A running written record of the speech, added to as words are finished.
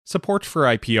Support for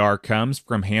IPR comes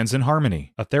from Hands in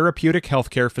Harmony, a therapeutic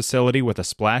healthcare facility with a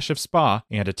splash of spa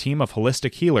and a team of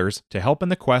holistic healers to help in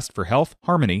the quest for health,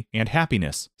 harmony, and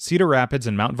happiness. Cedar Rapids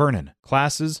and Mount Vernon.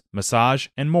 Classes, massage,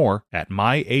 and more at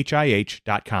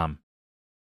myhih.com.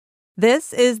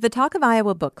 This is the Talk of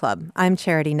Iowa Book Club. I'm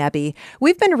Charity Nebbe.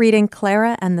 We've been reading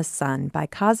Klara and the Sun by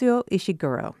Kazuo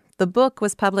Ishiguro. The book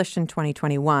was published in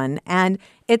 2021, and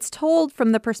it's told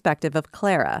from the perspective of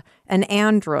Klara, an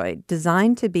android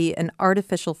designed to be an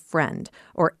artificial friend,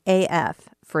 or AF,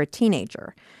 for a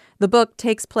teenager. The book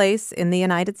takes place in the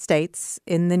United States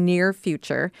in the near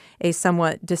future, a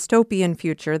somewhat dystopian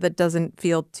future that doesn't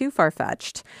feel too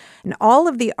far-fetched. And all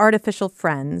of the artificial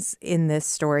friends in this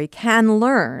story can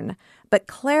learn, but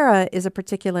Klara is a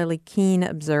particularly keen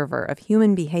observer of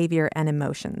human behavior and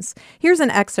emotions. Here's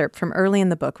an excerpt from early in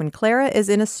the book when Klara is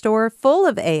in a store full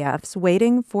of AFs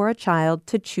waiting for a child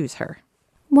to choose her.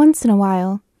 Once in a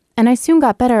while, and I soon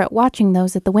got better at watching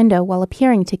those at the window while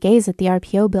appearing to gaze at the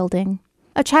RPO building.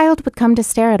 A child would come to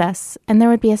stare at us, and there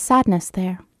would be a sadness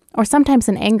there, or sometimes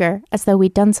an anger, as though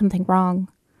we'd done something wrong.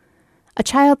 A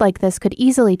child like this could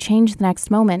easily change the next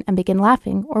moment and begin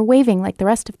laughing or waving like the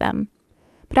rest of them.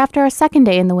 But after a second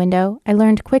day in the window, I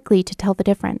learned quickly to tell the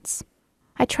difference.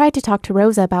 I tried to talk to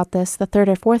Rosa about this the third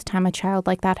or fourth time a child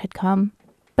like that had come.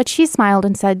 But she smiled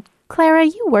and said, "Klara,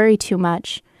 you worry too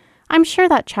much. I'm sure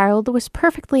that child was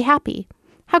perfectly happy.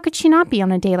 How could she not be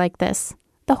on a day like this?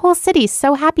 The whole city's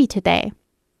so happy today."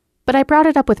 But I brought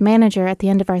it up with manager at the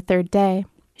end of our third day.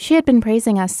 She had been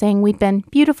praising us, saying we'd been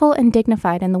beautiful and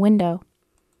dignified in the window.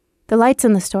 The lights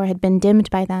in the store had been dimmed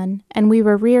by then, and we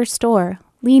were rear store,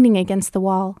 leaning against the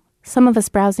wall, some of us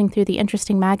browsing through the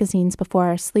interesting magazines before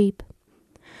our sleep.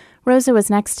 Rosa was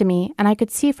next to me, and I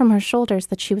could see from her shoulders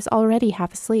that she was already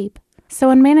half asleep. So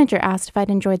when manager asked if I'd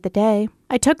enjoyed the day,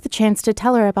 I took the chance to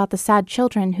tell her about the sad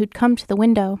children who'd come to the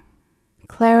window.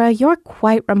 "Klara, you're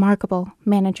quite remarkable,"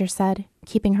 manager said,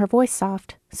 keeping her voice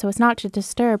soft so as not to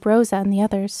disturb Rosa and the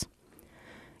others.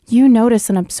 "You notice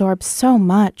and absorb so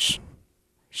much."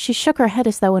 She shook her head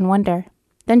as though in wonder.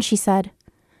 Then she said,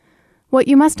 "What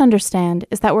you must understand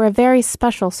is that we're a very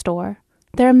special store.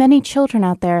 There are many children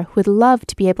out there who would love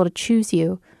to be able to choose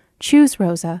you, choose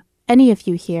Rosa, any of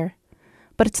you here.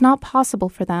 But it's not possible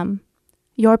for them.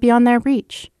 You're beyond their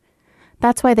reach.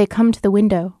 That's why they come to the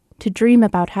window, to dream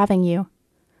about having you.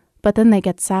 But then they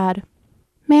get sad.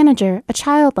 Manager, a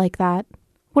child like that,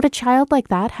 would a child like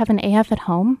that have an AF at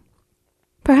home?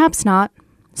 Perhaps not.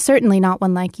 Certainly not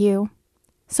one like you.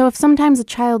 So if sometimes a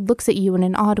child looks at you in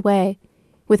an odd way,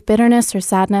 with bitterness or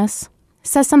sadness,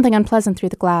 says something unpleasant through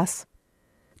the glass,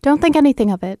 don't think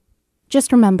anything of it.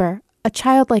 Just remember, a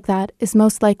child like that is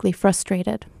most likely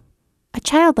frustrated. A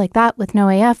child like that with no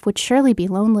AF would surely be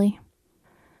lonely."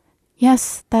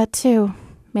 "Yes, that too,"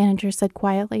 manager said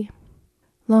quietly.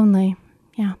 "Lonely,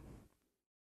 yeah."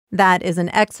 That is an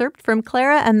excerpt from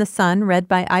Klara and the Sun, read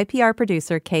by IPR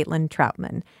producer Caitlin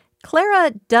Troutman.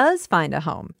 Klara does find a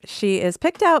home. She is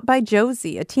picked out by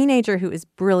Josie, a teenager who is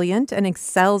brilliant and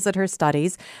excels at her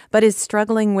studies, but is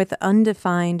struggling with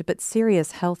undefined but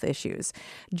serious health issues.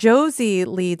 Josie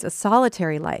leads a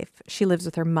solitary life. She lives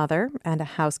with her mother and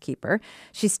a housekeeper.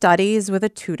 She studies with a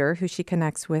tutor who she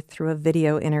connects with through a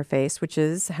video interface, which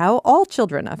is how all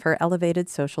children of her elevated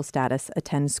social status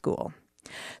attend school.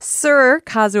 Sir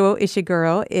Kazuo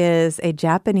Ishiguro is a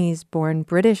Japanese-born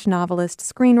British novelist,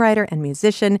 screenwriter, and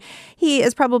musician. He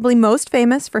is probably most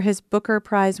famous for his Booker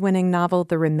Prize-winning novel,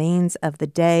 The Remains of the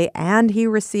Day, and he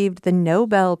received the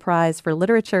Nobel Prize for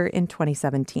Literature in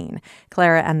 2017.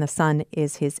 Klara and the Sun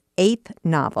is his 8th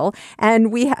novel,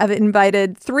 and we have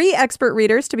invited 3 expert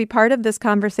readers to be part of this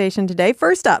conversation today.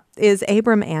 First up is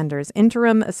Abram Anders,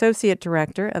 Interim Associate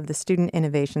Director of the Student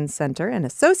Innovation Center and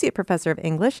Associate Professor of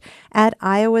English at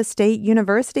Iowa State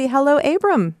University. Hello,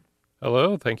 Abram.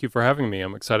 Hello. Thank you for having me.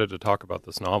 I'm excited to talk about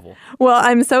this novel. Well,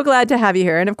 I'm so glad to have you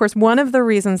here. And of course, one of the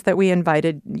reasons that we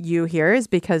invited you here is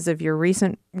because of your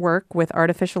recent work with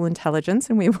artificial intelligence,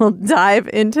 and we will dive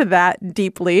into that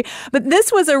deeply. But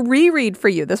this was a reread for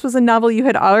you. This was a novel you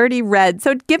had already read.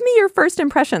 So give me your first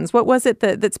impressions. What was it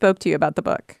that spoke to you about the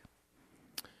book?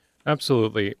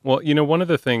 Absolutely. Well, one of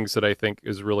the things that I think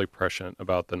is really prescient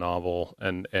about the novel,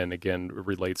 and again,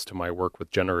 relates to my work with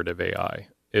generative AI,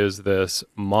 is this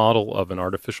model of an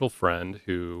artificial friend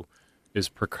who is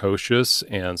precocious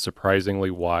and surprisingly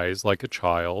wise like a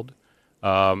child,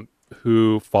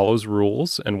 who follows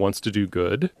rules and wants to do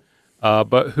good,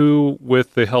 but who,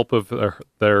 with the help of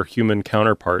their human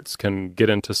counterparts, can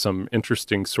get into some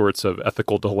interesting sorts of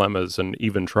ethical dilemmas and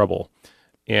even trouble.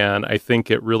 And I think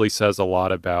it really says a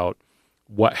lot about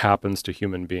what happens to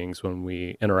human beings when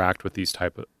we interact with these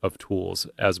type of tools,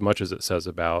 as much as it says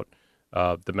about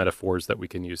the metaphors that we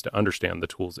can use to understand the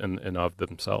tools in and of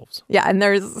themselves. Yeah, and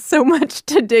there's so much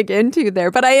to dig into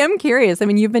there. But I am curious. I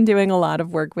mean, you've been doing a lot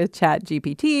of work with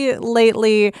ChatGPT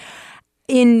lately.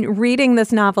 In reading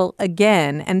this novel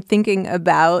again and thinking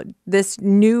about this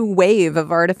new wave of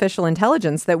artificial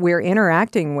intelligence that we're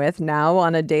interacting with now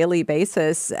on a daily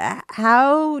basis,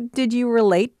 how did you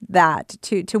relate that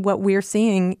to what we're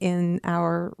seeing in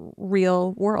our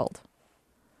real world?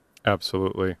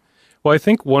 Absolutely. Well, I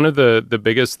think one of the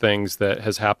biggest things that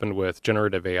has happened with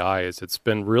generative AI is it's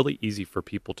been really easy for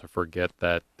people to forget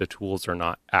that the tools are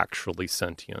not actually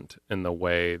sentient in the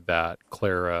way that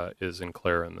Klara is in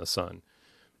Klara and the Sun.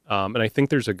 And I think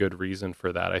there's a good reason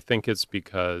for that. I think it's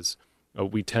because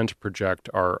we tend to project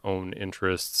our own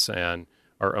interests and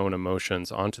our own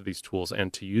emotions onto these tools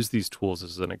and to use these tools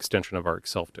as an extension of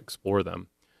ourself to explore them.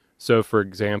 So, for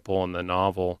example, in the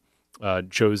novel,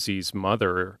 Josie's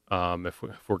mother, if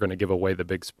we're going to give away the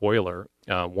big spoiler,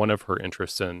 one of her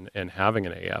interests in having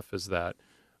an AF is that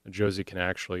Josie can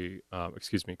actually,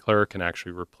 Klara can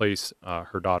actually replace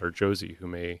her daughter Josie,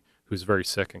 who's very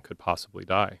sick and could possibly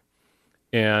die.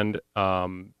 And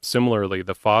similarly,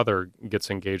 the father gets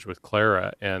engaged with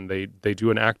Klara, and they do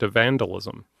an act of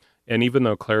vandalism. And even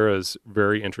though Klara is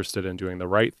very interested in doing the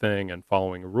right thing and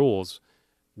following rules,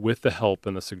 with the help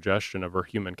and the suggestion of her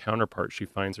human counterpart, she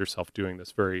finds herself doing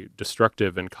this very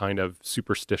destructive and kind of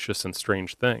superstitious and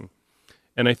strange thing.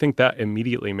 And I think that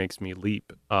immediately makes me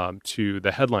leap to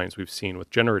the headlines we've seen with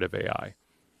generative AI,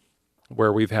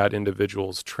 where we've had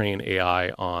individuals train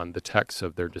AI on the texts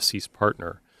of their deceased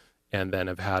partner, and then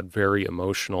have had very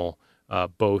emotional,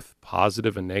 both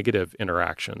positive and negative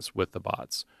interactions with the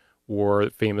bots. Or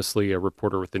famously, a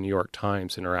reporter with the New York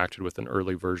Times interacted with an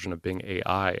early version of Bing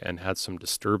AI and had some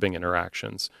disturbing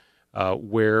interactions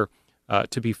where,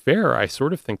 to be fair, I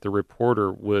sort of think the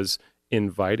reporter was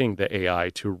inviting the AI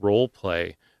to role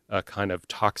play a kind of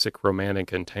toxic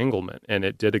romantic entanglement. And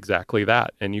it did exactly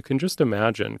that. And you can just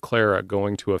imagine Klara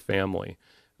going to a family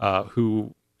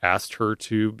who asked her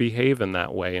to behave in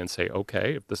that way and say,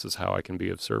 okay, if this is how I can be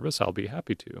of service, I'll be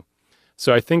happy to.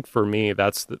 So I think for me,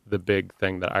 that's the big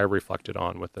thing that I reflected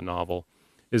on with the novel,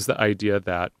 is the idea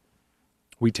that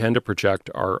we tend to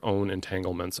project our own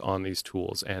entanglements on these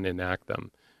tools and enact them.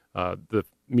 The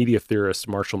media theorist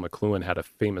Marshall McLuhan had a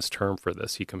famous term for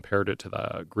this. He compared it to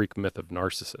the Greek myth of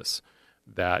Narcissus,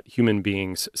 that human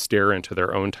beings stare into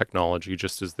their own technology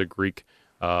just as the Greek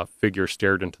figure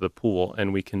stared into the pool,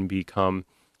 and we can become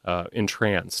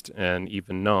entranced and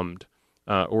even numbed.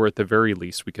 Or at the very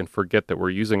least, we can forget that we're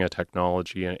using a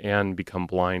technology and become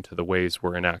blind to the ways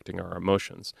we're enacting our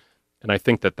emotions. And I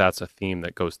think that that's a theme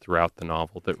that goes throughout the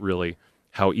novel, that really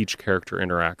how each character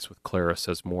interacts with Klara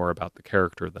says more about the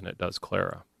character than it does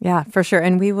Klara. Yeah, for sure.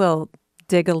 And we will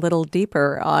dig a little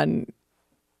deeper on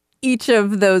each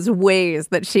of those ways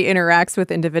that she interacts with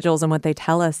individuals and what they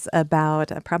tell us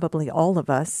about probably all of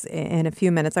us in a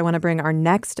few minutes. I want to bring our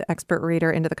next expert reader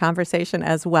into the conversation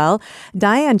as well.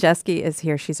 Diane Jeske is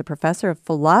here. She's a professor of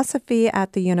philosophy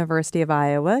at the University of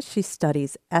Iowa. She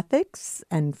studies ethics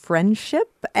and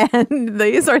friendship, and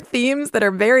these are themes that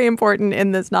are very important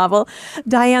in this novel.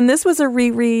 Diane, this was a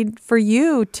reread for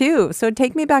you, too. So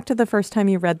take me back to the first time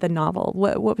you read the novel.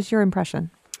 What was your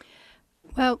impression?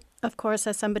 Well, of course,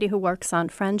 as somebody who works on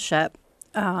friendship,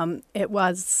 it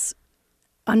was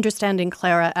understanding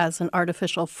Klara as an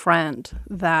artificial friend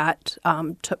that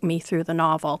took me through the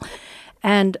novel.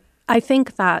 And I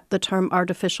think that the term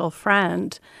artificial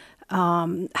friend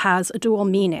has a dual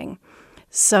meaning.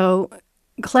 So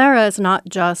Klara is not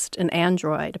just an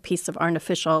android, a piece of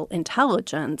artificial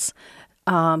intelligence.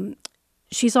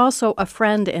 She's also a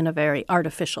friend in a very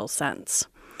artificial sense.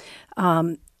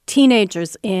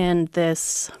 Teenagers in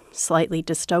this slightly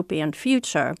dystopian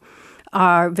future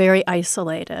are very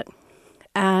isolated.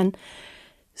 And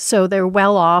so their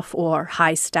well-off or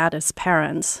high-status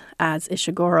parents, as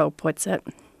Ishiguro puts it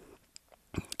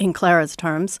in Klara's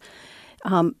terms,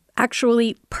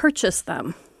 actually purchase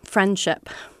them friendship.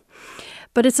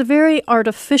 But it's a very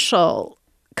artificial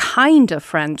kind of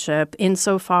friendship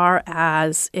insofar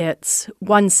as it's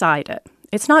one-sided.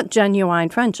 It's not genuine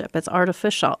friendship. It's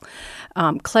artificial.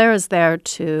 Klara's there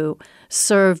to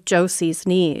serve Josie's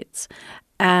needs.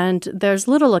 And there's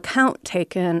little account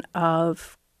taken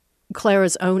of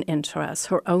Klara's own interests,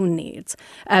 her own needs.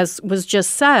 As was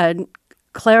just said,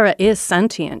 Klara is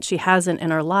sentient. She has an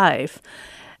inner life.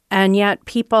 And yet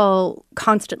people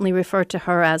constantly refer to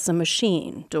her as a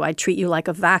machine. Do I treat you like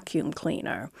a vacuum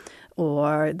cleaner?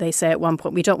 Or they say at one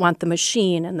point, we don't want the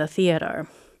machine in the theater.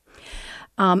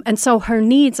 And so her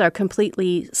needs are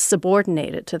completely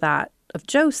subordinated to that of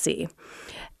Josie.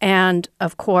 And,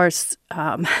 of course,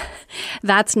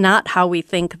 that's not how we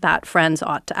think that friends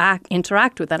ought to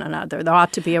interact with one another. There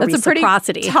ought to be a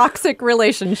reciprocity. It's a pretty toxic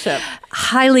relationship.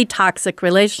 Highly toxic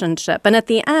relationship. And at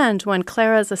the end, when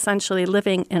Klara is essentially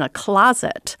living in a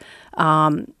closet,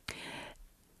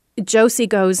 Josie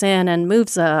goes in and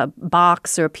moves a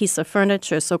box or a piece of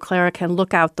furniture so Klara can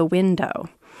look out the window.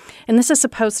 And this is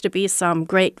supposed to be some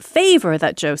great favor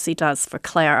that Josie does for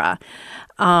Klara.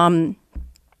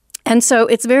 And so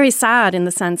it's very sad in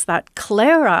the sense that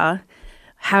Klara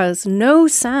has no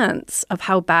sense of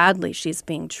how badly she's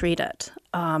being treated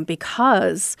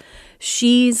because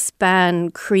she's been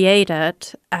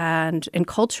created and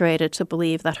enculturated to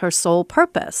believe that her sole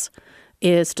purpose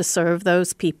is to serve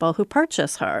those people who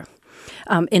purchase her.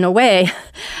 In a way,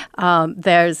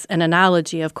 there's an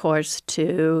analogy, of course,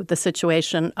 to the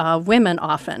situation of women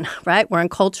often, right? We're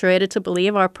enculturated to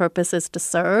believe our purpose is to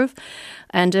serve.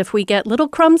 And if we get little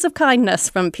crumbs of kindness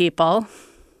from people,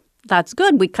 that's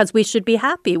good because we should be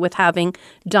happy with having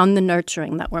done the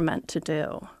nurturing that we're meant to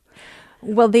do.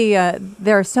 Well, there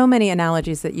are so many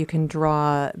analogies that you can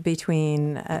draw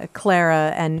between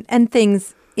Klara and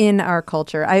things in our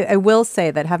culture. I will say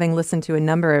that having listened to a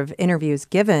number of interviews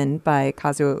given by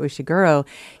Kazuo Ishiguro,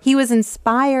 he was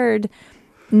inspired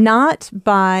not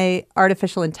by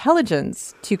artificial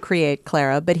intelligence to create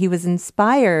Klara, but he was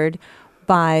inspired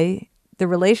by the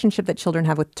relationship that children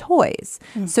have with toys.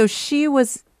 So she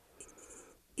was,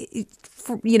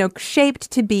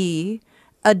 shaped to be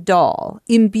a doll,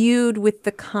 imbued with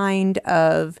the kind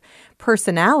of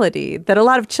personality that a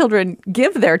lot of children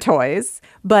give their toys.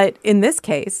 But in this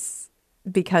case,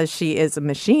 because she is a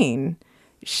machine,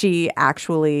 she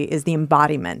actually is the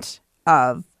embodiment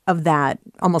of that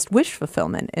almost wish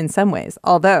fulfillment in some ways.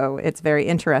 Although it's very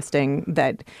interesting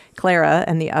that Klara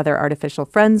and the other artificial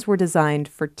friends were designed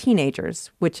for teenagers,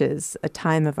 which is a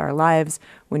time of our lives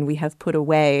when we have put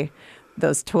away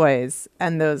those toys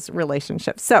and those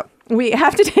relationships. So we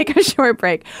have to take a short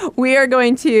break. We are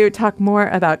going to talk more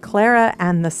about Klara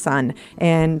and the Sun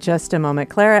in just a moment.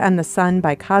 Klara and the Sun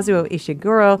by Kazuo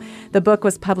Ishiguro. The book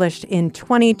was published in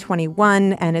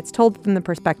 2021, and it's told from the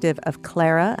perspective of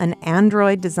Klara, an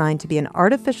android designed to be an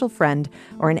artificial friend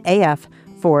or an AF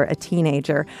for a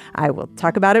teenager. I will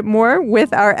talk about it more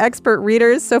with our expert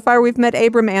readers. So far, we've met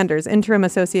Abram Anders, Interim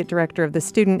Associate Director of the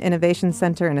Student Innovation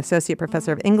Center and Associate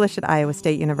Professor of English at Iowa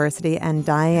State University, and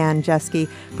Diane Jeske,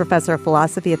 Professor of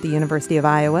Philosophy at the University of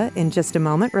Iowa. In just a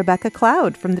moment, Rebecca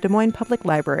Cloud from the Des Moines Public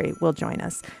Library will join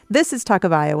us. This is Talk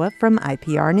of Iowa from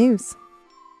IPR News.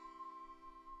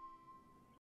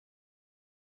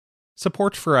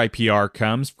 Support for IPR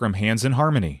comes from Hands in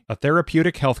Harmony, a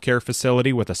therapeutic healthcare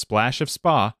facility with a splash of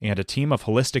spa and a team of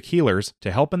holistic healers to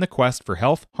help in the quest for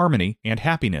health, harmony, and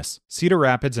happiness. Cedar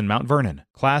Rapids and Mount Vernon.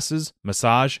 Classes,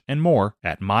 massage, and more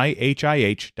at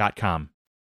myhih.com.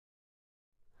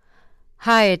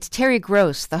 Hi, it's Terry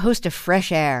Gross, the host of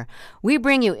Fresh Air. We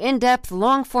bring you in-depth,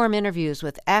 long-form interviews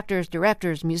with actors,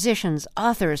 directors, musicians,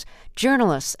 authors,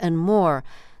 journalists, and more.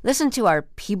 Listen to our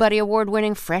Peabody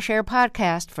Award-winning Fresh Air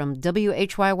podcast from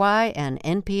WHYY and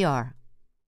NPR.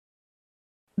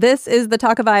 This is the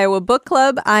Talk of Iowa Book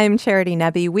Club. I'm Charity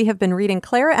Nebbe. We have been reading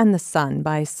Klara and the Sun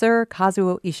by Sir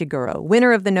Kazuo Ishiguro,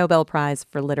 winner of the Nobel Prize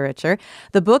for Literature.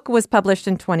 The book was published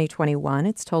in 2021.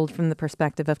 It's told from the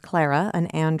perspective of Klara, an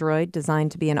android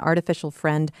designed to be an artificial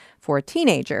friend for a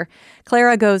teenager.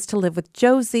 Klara goes to live with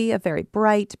Josie, a very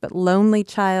bright but lonely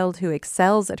child who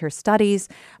excels at her studies,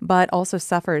 but also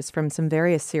suffers from some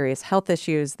various serious health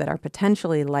issues that are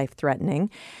potentially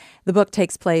life-threatening. The book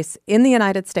takes place in the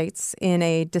United States in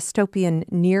a dystopian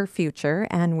near future.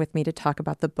 And with me to talk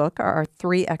about the book are our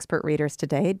three expert readers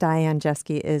today. Diane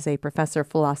Jeske is a professor of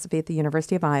philosophy at the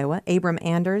University of Iowa. Abram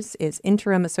Anders is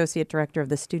interim associate director of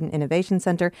the Student Innovation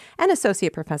Center and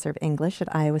associate professor of English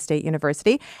at Iowa State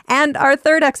University. And our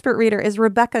third expert reader is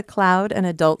Rebecca Cloud, an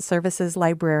adult services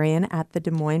librarian at the Des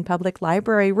Moines Public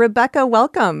Library. Rebecca,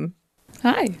 welcome.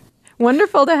 Hi.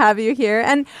 Wonderful to have you here.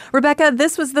 And Rebecca,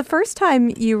 this was the first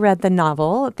time you read the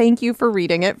novel. Thank you for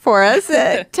reading it for us.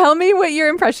 Tell me what your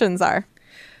impressions are.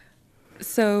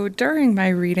 So during my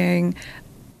reading,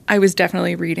 I was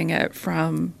definitely reading it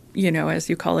from, as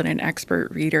you call it, an expert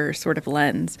reader sort of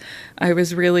lens. I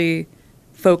was really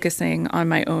focusing on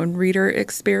my own reader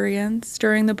experience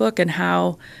during the book and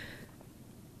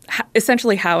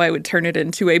essentially how I would turn it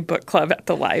into a book club at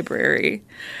the library.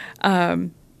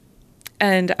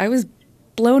 And I was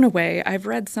blown away. I've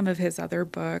read some of his other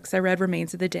books. I read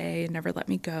Remains of the Day and Never Let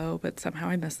Me Go, but somehow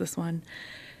I missed this one.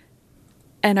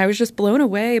 And I was just blown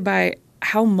away by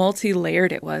how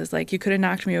multi-layered it was. Like, you could have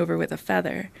knocked me over with a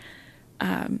feather.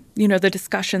 The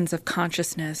discussions of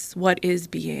consciousness, what is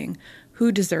being,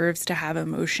 who deserves to have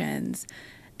emotions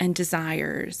and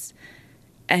desires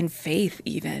and faith,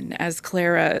 even, as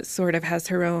Klara sort of has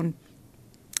her own,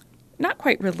 not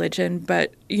quite religion,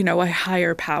 but, a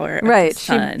higher power of right. the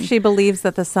sun. She believes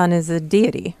that the sun is a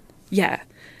deity. Yeah.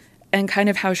 And kind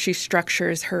of how she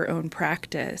structures her own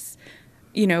practice,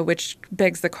 which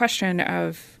begs the question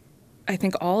of, I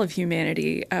think, all of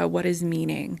humanity. What is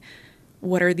meaning?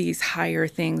 What are these higher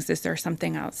things? Is there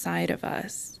something outside of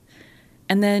us?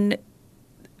 And then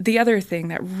the other thing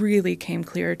that really came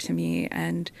clear to me,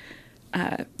 and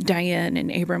Diane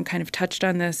and Abram kind of touched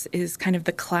on this, is kind of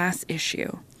the class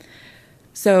issue.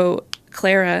 So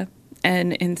Klara,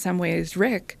 and in some ways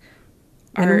Rick,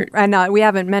 are... And we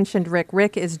haven't mentioned Rick.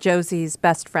 Rick is Josie's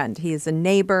best friend. He is a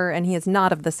neighbor, and he is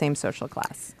not of the same social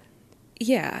class.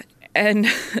 Yeah, and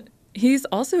he's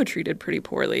also treated pretty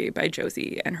poorly by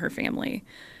Josie and her family.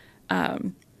 Klara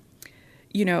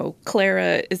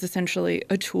is essentially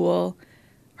a tool.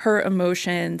 Her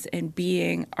emotions and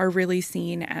being are really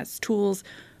seen as tools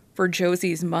for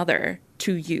Josie's mother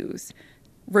to use,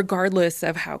 regardless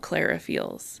of how Klara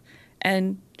feels.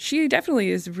 And she definitely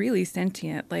is really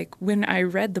sentient. Like, when I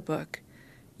read the book,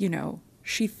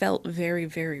 she felt very,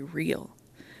 very real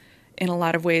in a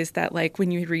lot of ways that, like,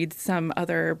 when you read some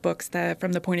other books that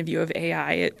from the point of view of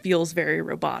AI, it feels very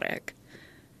robotic.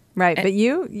 Right. But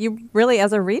you really,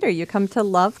 as a reader, you come to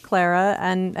love Klara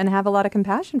and have a lot of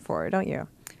compassion for her, don't you?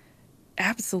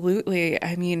 Absolutely.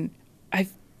 I mean,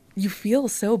 you feel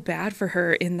so bad for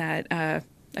her in that, I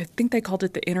think they called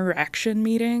it the interaction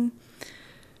meeting,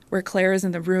 where Klara's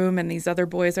in the room and these other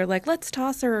boys are like, let's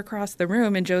toss her across the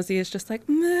room. And Josie is just like,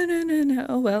 no,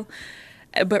 oh, well.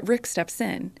 But Rick steps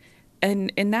in.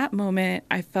 And in that moment,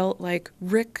 I felt like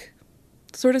Rick,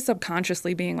 sort of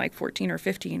subconsciously being like 14 or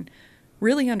 15,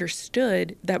 really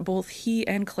understood that both he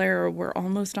and Klara were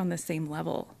almost on the same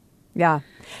level. Yeah.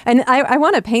 And I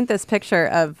want to paint this picture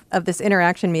of this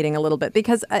interaction meeting a little bit,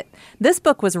 because this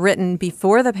book was written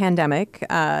before the pandemic.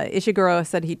 Ishiguro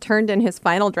said he turned in his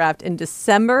final draft in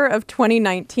December of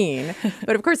 2019.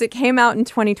 But of course, it came out in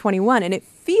 2021, and it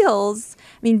feels,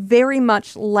 very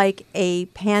much like a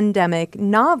pandemic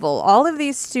novel. All of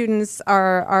these students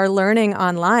are learning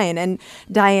online. And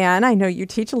Diane, I know you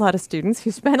teach a lot of students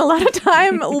who spend a lot of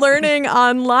time learning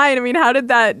online. How did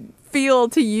that feel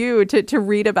to you to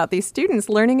read about these students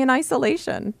learning in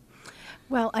isolation?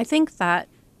 Well, I think that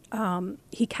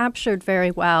he captured very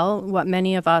well what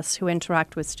many of us who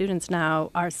interact with students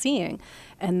now are seeing,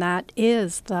 and that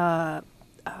is the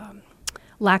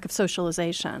lack of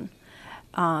socialization,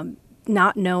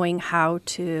 not knowing how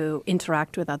to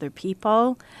interact with other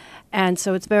people. And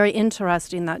so it's very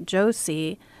interesting that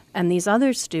Josie and these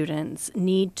other students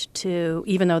need to,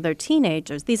 even though they're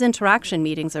teenagers, these interaction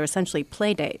meetings are essentially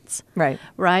play dates,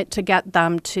 right? To get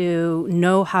them to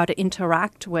know how to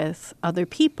interact with other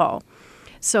people.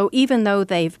 So even though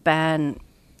they've been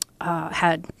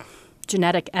had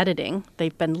genetic editing,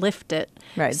 they've been lifted.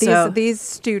 Right. So, these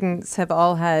students have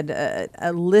all had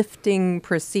a lifting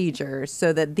procedure,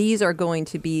 so that these are going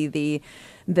to be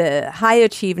the high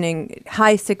achieving,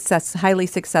 highly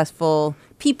successful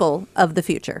people of the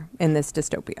future in this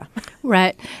dystopia.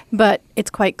 Right. But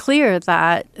it's quite clear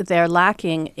that they're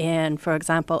lacking in, for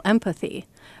example, empathy.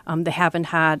 They haven't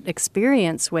had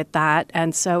experience with that.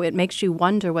 And so it makes you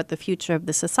wonder what the future of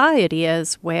the society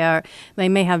is, where they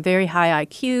may have very high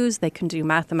IQs, they can do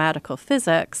mathematical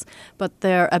physics, but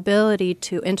their ability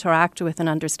to interact with and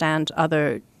understand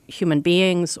other human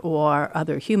beings or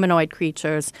other humanoid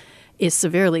creatures is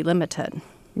severely limited.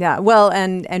 Yeah, well,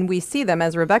 and we see them,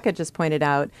 as Rebecca just pointed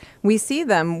out, we see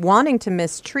them wanting to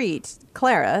mistreat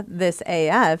Klara, this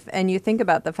AF, and you think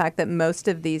about the fact that most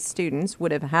of these students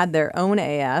would have had their own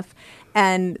AF,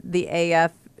 and the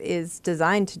AF is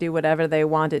designed to do whatever they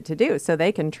want it to do, so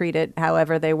they can treat it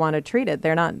however they want to treat it.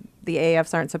 The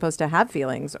AFs aren't supposed to have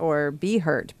feelings or be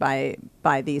hurt by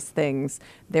these things.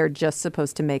 They're just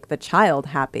supposed to make the child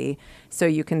happy. So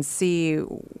you can see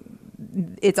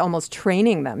it's almost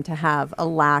training them to have a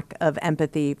lack of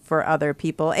empathy for other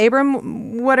people.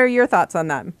 Abram, what are your thoughts on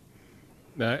that?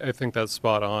 I think that's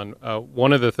spot on.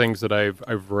 One of the things that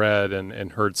I've read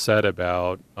and heard said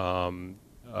about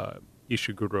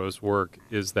Ishiguro's work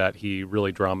is that he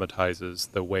really dramatizes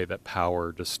the way that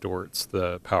power distorts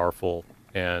the powerful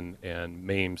and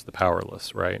maims the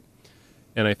powerless, right?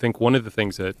 And I think one of the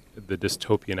things that the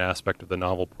dystopian aspect of the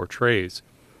novel portrays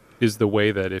is the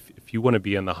way that if you want to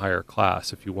be in the higher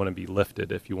class, if you want to be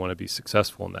lifted, if you want to be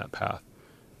successful in that path,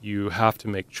 you have to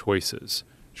make choices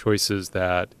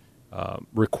that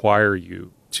require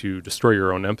you to destroy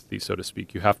your own empathy, so to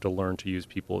speak. You have to learn to use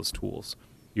people as tools.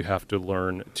 You have to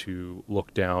learn to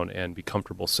look down and be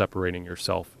comfortable separating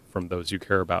yourself from those you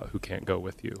care about who can't go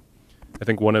with you. I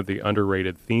think one of the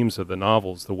underrated themes of the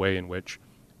novel is the way in which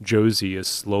Josie is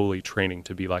slowly training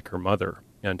to be like her mother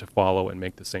and to follow and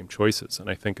make the same choices. And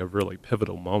I think a really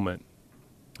pivotal moment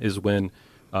is when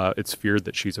it's feared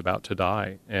that she's about to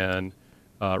die, and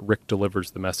Rick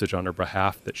delivers the message on her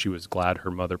behalf that she was glad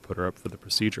her mother put her up for the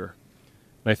procedure.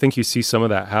 And I think you see some of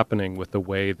that happening with the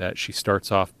way that she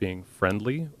starts off being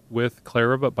friendly with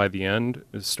Klara, but by the end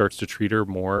starts to treat her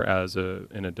more as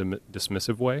in a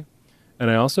dismissive way. And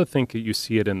I also think that you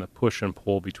see it in the push and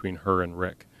pull between her and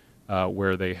Rick,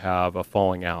 where they have a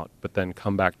falling out, but then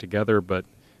come back together. But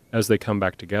as they come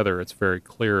back together, it's very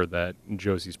clear that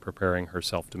Josie's preparing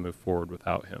herself to move forward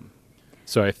without him.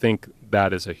 So I think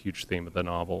that is a huge theme of the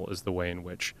novel, is the way in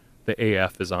which the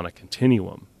AF is on a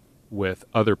continuum with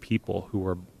other people who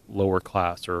are lower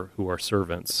class or who are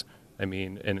servants. I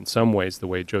mean, and in some ways, the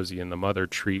way Josie and the mother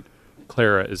treat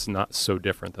Klara is not so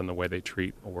different than the way they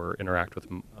treat or interact with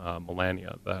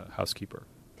Melania, the housekeeper.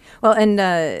 Well,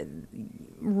 and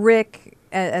Rick,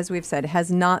 as we've said,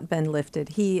 has not been lifted.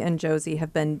 He and Josie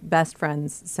have been best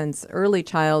friends since early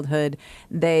childhood.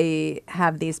 They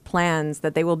have these plans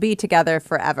that they will be together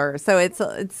forever. So it's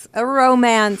a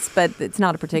romance, but it's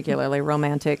not a particularly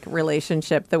romantic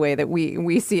relationship the way that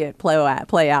we see it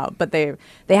play out. But they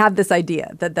have this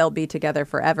idea that they'll be together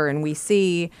forever, and we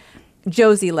see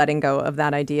Josie letting go of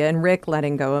that idea and Rick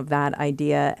letting go of that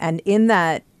idea. And in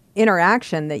that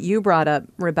interaction that you brought up,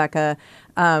 Rebecca,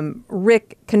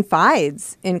 Rick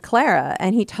confides in Klara,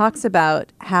 and he talks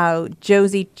about how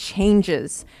Josie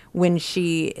changes when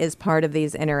she is part of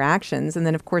these interactions. And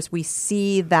then, of course, we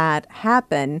see that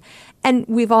happen. And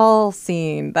we've all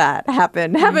seen that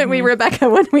happen, haven't we, Rebecca,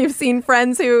 when we've seen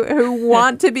friends who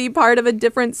want to be part of a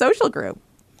different social group?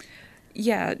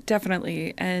 Yeah,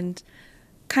 definitely. And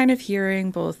kind of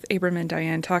hearing both Abram and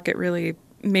Diane talk, it really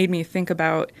made me think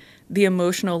about the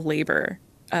emotional labor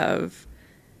of,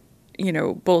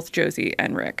 both Josie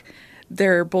and Rick.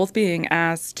 They're both being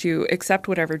asked to accept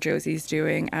whatever Josie's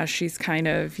doing as she's kind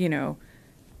of,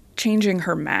 changing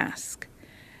her mask.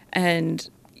 And,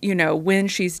 when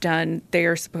she's done, they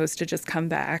are supposed to just come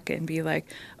back and be like,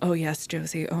 oh, yes,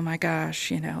 Josie, oh, my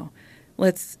gosh,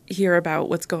 let's hear about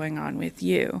what's going on with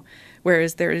you.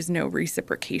 Whereas there is no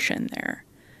reciprocation there.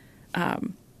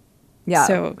 Yeah,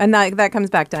 so, and that comes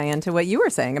back, Diane, to what you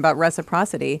were saying about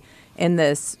reciprocity in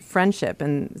this friendship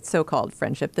and so-called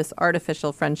friendship, this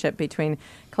artificial friendship between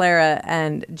Klara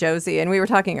and Josie. And we were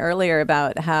talking earlier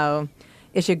about how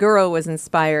Ishiguro was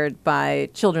inspired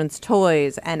by children's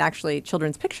toys and actually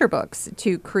children's picture books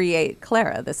to create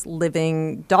Klara, this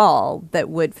living doll that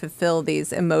would fulfill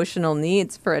these emotional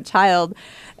needs for a child.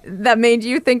 That made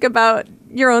you think about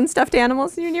your own stuffed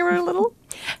animals when you were little?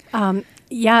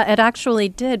 Yeah, it actually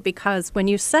did, because when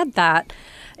you said that,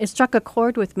 it struck a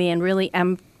chord with me and really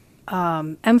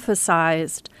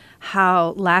emphasized how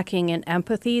lacking in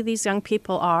empathy these young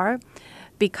people are.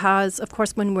 Because, of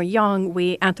course, when we're young,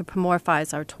 we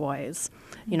anthropomorphize our toys.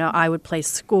 I would play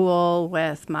school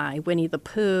with my Winnie the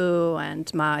Pooh and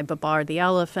my Babar the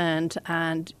elephant,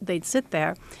 and they'd sit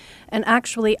there. And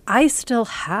actually, I still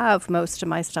have most of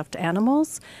my stuffed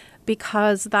animals,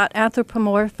 because that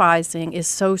anthropomorphizing is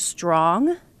so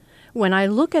strong. When I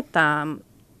look at them,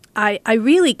 I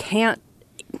really can't,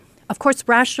 of course,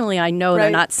 rationally I know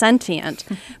they're not sentient,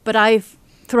 but I've,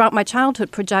 throughout my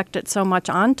childhood, projected so much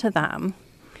onto them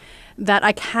that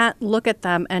I can't look at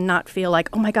them and not feel like,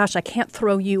 oh my gosh, I can't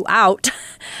throw you out.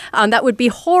 That would be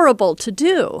horrible to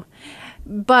do.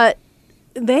 But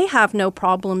they have no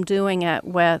problem doing it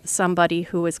with somebody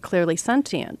who is clearly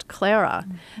sentient, Klara,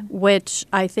 which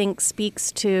I think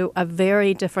speaks to a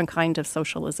very different kind of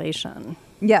socialization.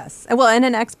 Yes. Well, and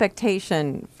an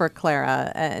expectation for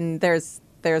Klara. And there's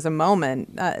a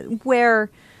moment where,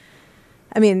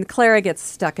 Klara gets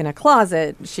stuck in a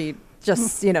closet. She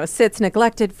just, sits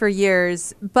neglected for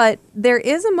years. But there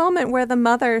is a moment where the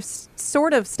mother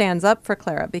sort of stands up for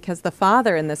Klara, because the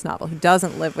father in this novel, who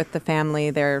doesn't live with the family,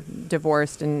 they're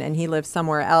divorced and he lives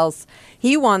somewhere else,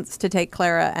 he wants to take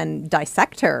Klara and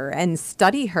dissect her and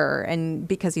study her, and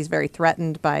because he's very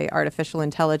threatened by artificial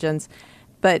intelligence.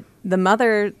 But the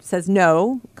mother says,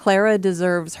 no, Klara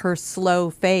deserves her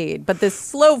slow fade. But this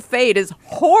slow fade is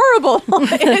horrible.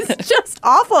 It's just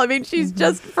awful. She's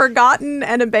just forgotten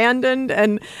and abandoned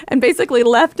and basically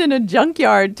left in a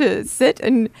junkyard to sit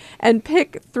and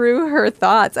pick through her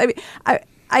thoughts.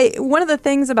 One of the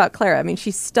things about Klara, she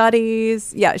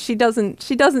studies. Yeah, she doesn't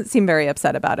seem very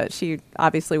upset about it. She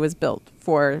obviously was built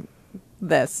for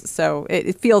this. So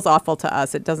it feels awful to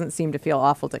us. It doesn't seem to feel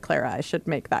awful to Klara. I should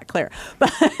make that clear.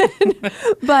 But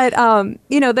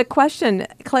the question,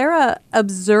 Klara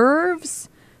observes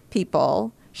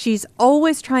people. She's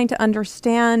always trying to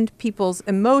understand people's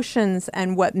emotions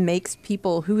and what makes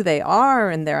people who they are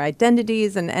and their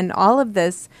identities and all of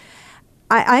this.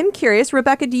 I'm curious,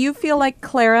 Rebecca, do you feel like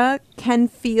Klara can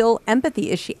feel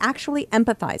empathy? Is she actually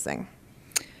empathizing?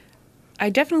 I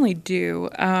definitely do,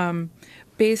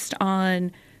 based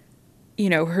on,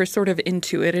 her sort of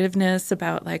intuitiveness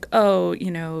about like,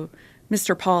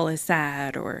 Mr. Paul is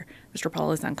sad or Mr.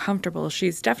 Paul is uncomfortable.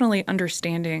 She's definitely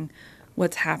understanding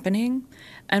what's happening.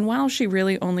 And while she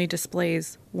really only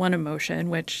displays one emotion,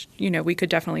 which, we could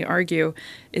definitely argue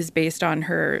is based on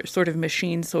her sort of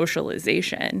machine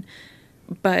socialization,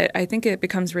 but I think it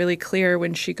becomes really clear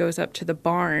when she goes up to the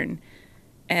barn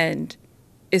and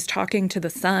is talking to the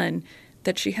son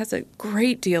that she has a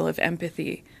great deal of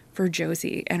empathy for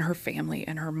Josie and her family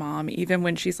and her mom, even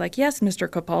when she's like, yes, Mr.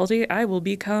 Capaldi, I will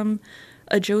become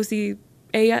a Josie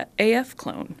AF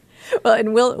clone. Well,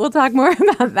 and we'll talk more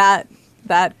about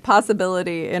that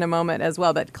possibility in a moment as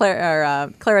well. But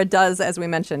Klara does, as we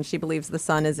mentioned, she believes the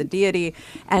son is a deity,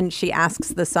 and she asks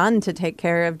the son to take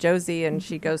care of Josie, and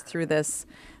she goes through this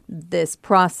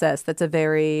process that's a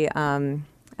very,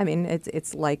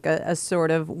 it's like a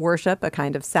sort of worship, a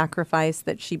kind of sacrifice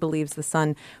that she believes the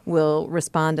son will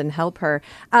respond and help her.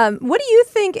 What do you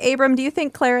think, Abram? Do you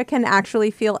think Klara can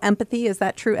actually feel empathy? Is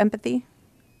that true empathy?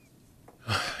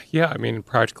 Yeah,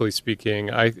 practically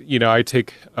speaking, I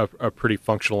take a pretty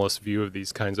functionalist view of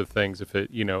these kinds of things. If it,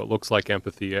 it looks like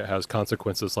empathy, it has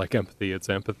consequences like empathy, it's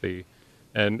empathy.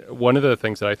 And one of the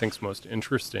things that I think is most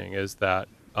interesting is that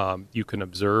you can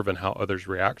observe and how others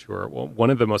react to her. Well, one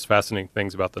of the most fascinating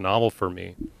things about the novel for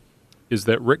me is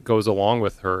that Rick goes along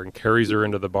with her and carries her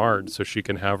into the barn so she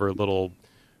can have her little,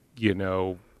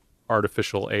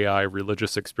 artificial AI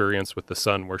religious experience with the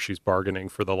son where she's bargaining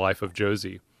for the life of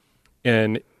Josie.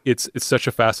 And it's such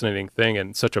a fascinating thing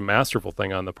and such a masterful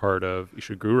thing on the part of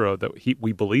Ishiguro that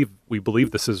we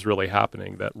believe this is really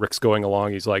happening, that Rick's going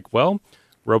along. He's like, well,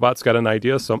 Robot's got an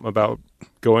idea, something about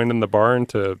going in the barn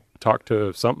to talk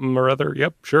to something or other.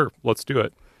 Yep, sure, let's do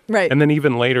it. Right. And then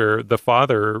even later, the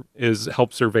father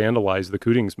helps her vandalize the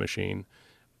Cootings machine.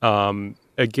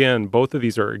 Again, both of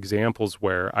these are examples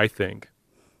where I think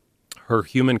her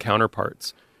human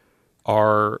counterparts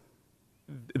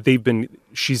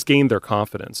she's gained their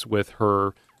confidence with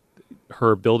her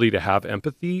ability to have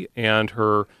empathy and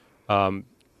her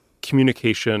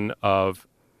communication of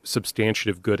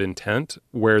substantive good intent,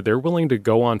 where they're willing to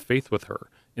go on faith with her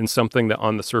in something that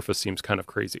on the surface seems kind of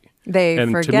crazy.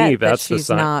 And forget to me, that's that she's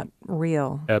not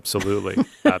real. Absolutely.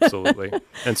 Absolutely.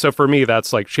 And so for me,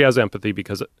 that's like she has empathy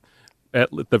because at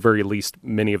the very least,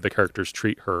 many of the characters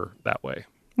treat her that way.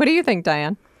 What do you think,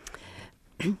 Diane?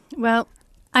 Well,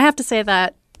 I have to say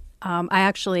that I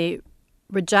actually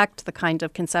reject the kind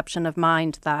of conception of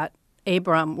mind that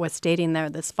Abram was stating there,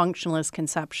 this functionalist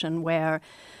conception where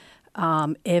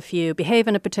if you behave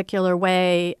in a particular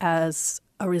way as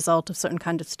a result of certain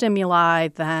kind of stimuli,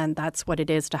 then that's what it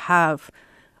is to have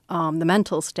the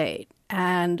mental state.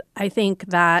 And I think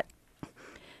that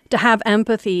to have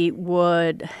empathy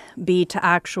would be to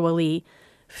actually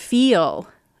feel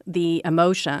the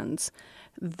emotions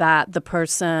that the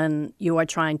person you are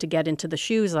trying to get into the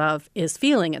shoes of is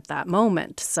feeling at that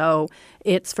moment. So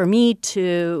it's for me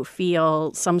to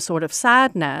feel some sort of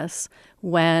sadness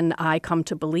when I come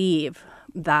to believe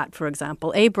that, for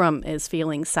example, Abram is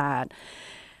feeling sad.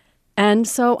 And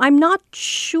so I'm not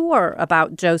sure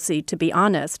about Josie, to be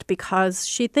honest, because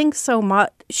she thinks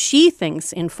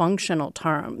in functional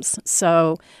terms.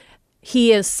 So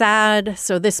he is sad,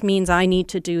 so this means I need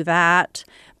to do that.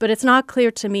 But it's not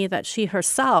clear to me that she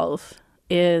herself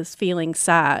is feeling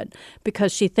sad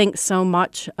because she thinks so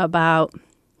much about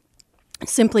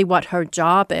simply what her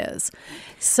job is.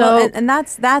 So, and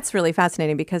that's really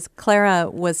fascinating because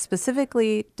Klara was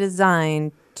specifically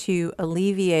designed to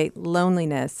alleviate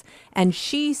loneliness, and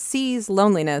she sees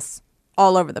loneliness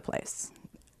all over the place.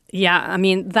 Yeah,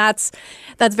 that's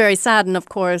very sad. And of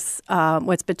course,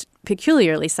 what's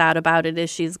peculiarly sad about it is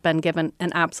she's been given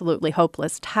an absolutely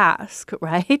hopeless task,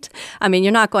 right?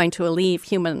 You're not going to alleviate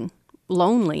human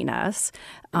loneliness,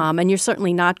 and you're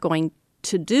certainly not going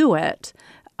to do it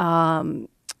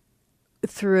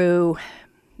through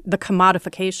the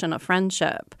commodification of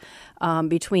friendship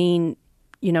between,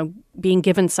 being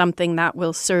given something that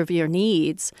will serve your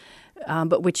needs,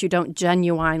 but which you don't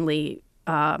genuinely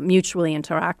mutually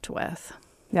interact with.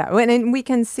 Yeah, and we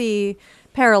can see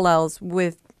parallels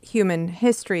with human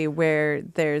history where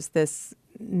there's this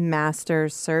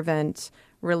master-servant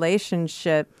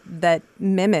relationship that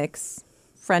mimics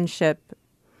friendship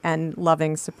and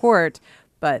loving support,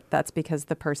 but that's because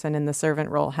the person in the servant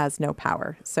role has no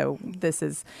power. So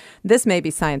this may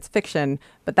be science fiction,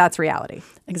 but that's reality.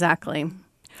 Exactly.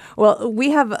 Well, we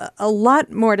have a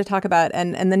lot more to talk about,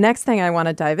 and the next thing I want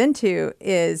to dive into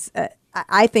is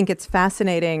I think it's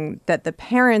fascinating that the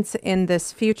parents in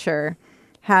this future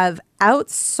have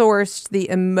outsourced the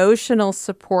emotional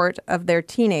support of their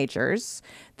teenagers.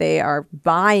 They are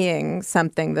buying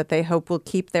something that they hope will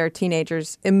keep their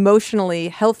teenagers emotionally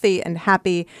healthy and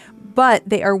happy, but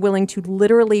they are willing to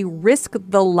literally risk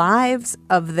the lives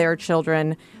of their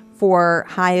children for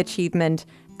high achievement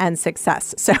and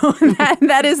success. So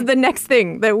that is the next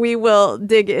thing that we will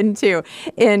dig into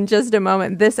in just a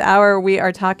moment. This hour, we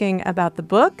are talking about the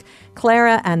book,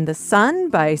 Klara and the Sun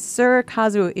by Sir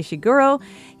Kazuo Ishiguro.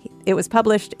 It was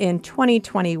published in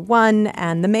 2021,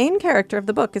 and the main character of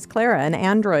the book is Klara, an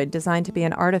android designed to be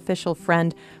an artificial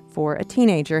friend for a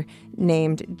teenager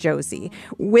named Josie.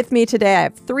 With me today, I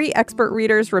have three expert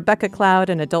readers: Rebecca Cloud,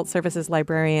 an adult services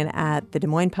librarian at the Des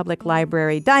Moines Public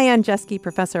Library; Diane Jeske,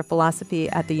 professor of philosophy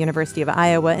at the University of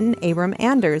Iowa; and Abram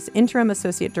Anders, interim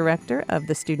associate director of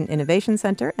the Student Innovation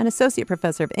Center and associate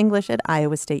professor of English at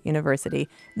Iowa State University.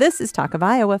 This is Talk of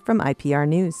Iowa from IPR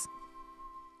News.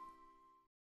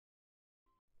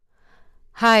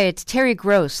 Hi, it's Terry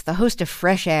Gross, the host of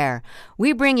Fresh Air.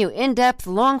 We bring you in-depth,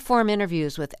 long-form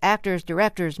interviews with actors,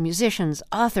 directors, musicians,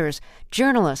 authors,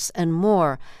 journalists, and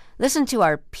more. Listen to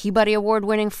our Peabody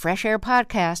Award-winning Fresh Air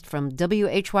podcast from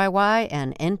WHYY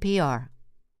and NPR.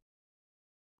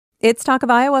 It's Talk of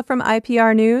Iowa from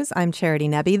IPR News. I'm Charity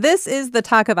Nebbe. This is the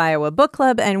Talk of Iowa Book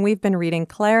Club, and we've been reading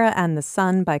Klara and the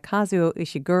Sun by Kazuo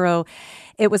Ishiguro.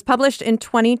 It was published in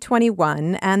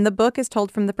 2021, and the book is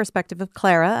told from the perspective of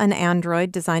Klara, an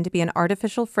android designed to be an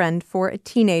artificial friend for a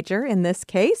teenager, in this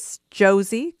case,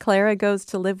 Josie. Klara goes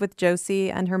to live with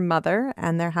Josie and her mother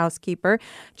and their housekeeper.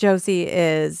 Josie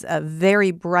is a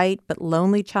very bright but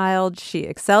lonely child. She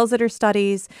excels at her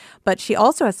studies, but she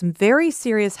also has some very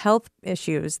serious health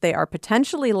issues. They are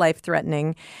potentially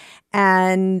life-threatening,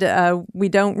 and we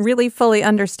don't really fully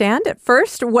understand at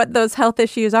first what those health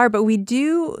issues are, but we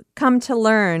do come to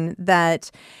learn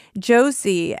that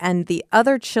Josie and the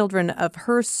other children of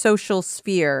her social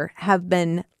sphere have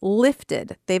been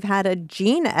lifted. They've had a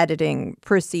gene editing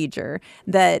procedure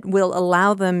that will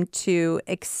allow them to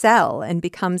excel and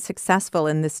become successful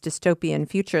in this dystopian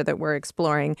future that we're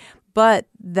exploring. But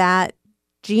that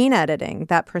gene editing,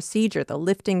 that procedure, the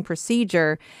lifting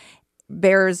procedure,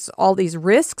 bears all these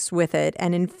risks with it.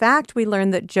 And in fact, we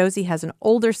learned that Josie has an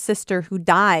older sister who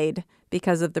died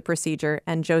because of the procedure,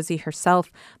 and Josie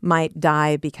herself might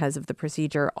die because of the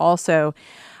procedure also.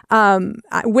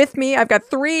 With me, I've got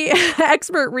three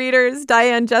expert readers: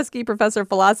 Diane Jeske, professor of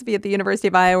philosophy at the University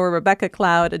of Iowa; Rebecca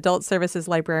Cloud, adult services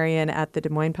librarian at the Des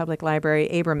Moines Public Library;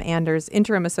 Abram Anders,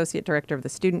 interim associate director of the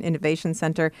Student Innovation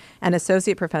Center and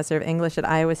associate professor of English at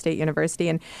Iowa State University.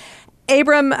 And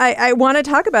Abram, I want to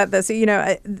talk about this. You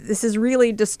know, this is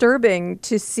really disturbing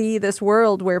to see this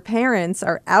world where parents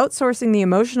are outsourcing the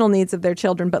emotional needs of their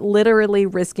children, but literally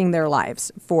risking their lives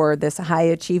for this high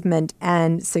achievement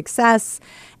and success.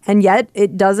 And yet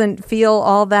it doesn't feel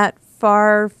all that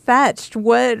far-fetched.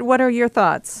 What are your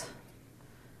thoughts?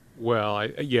 Well,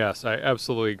 yes, I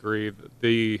absolutely agree.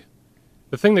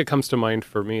 The thing that comes to mind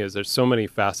for me is there's so many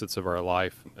facets of our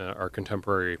life, our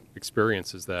contemporary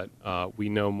experiences, that we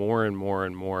know more and more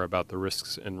and more about the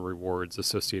risks and rewards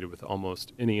associated with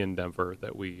almost any endeavor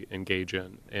that we engage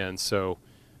in. And so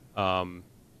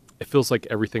it feels like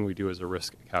everything we do is a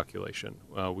risk calculation.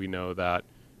 We know that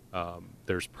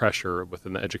there's pressure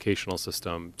within the educational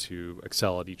system to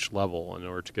excel at each level in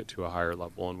order to get to a higher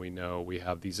level. And we know we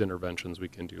have these interventions we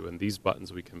can do and these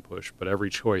buttons we can push, but every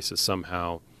choice is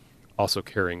somehow also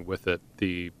carrying with it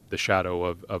the shadow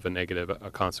of a negative a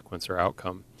consequence or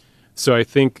outcome. So I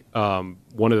think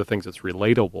one of the things that's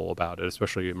relatable about it,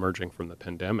 especially emerging from the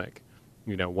pandemic,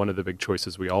 you know, one of the big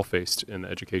choices we all faced in the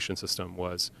education system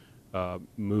was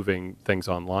moving things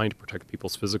online to protect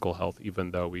people's physical health, even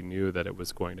though we knew that it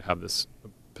was going to have this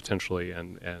potentially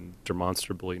and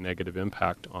demonstrably negative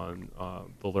impact on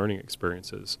the learning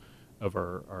experiences of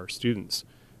our students.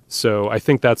 So I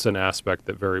think that's an aspect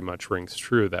that very much rings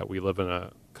true, that we live in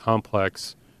a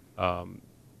complex,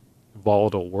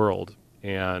 volatile world,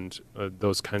 and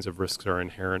those kinds of risks are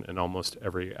inherent in almost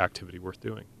every activity worth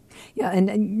doing. Yeah,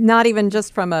 and not even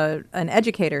just from an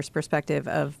educator's perspective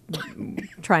of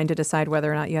trying to decide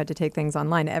whether or not you had to take things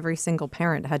online. Every single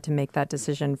parent had to make that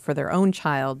decision for their own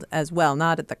child as well,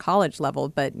 not at the college level,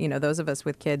 but, you know, those of us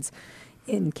with kids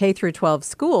in K through 12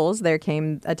 schools, there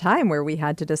came a time where we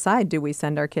had to decide, do we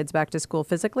send our kids back to school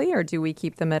physically or do we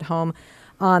keep them at home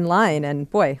online? And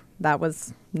boy, that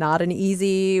was not an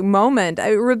easy moment.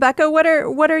 Rebecca, what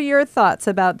are your thoughts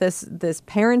about this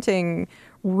parenting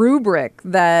rubric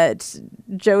that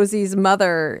Josie's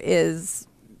mother is,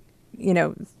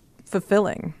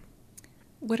 fulfilling?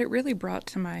 What it really brought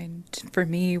to mind for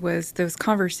me was those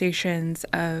conversations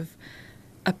of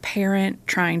a parent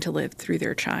trying to live through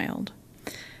their child.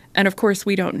 And of course,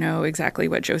 we don't know exactly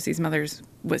what Josie's mother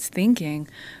was thinking,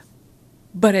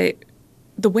 but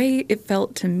the way it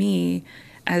felt to me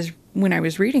as when I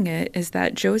was reading it is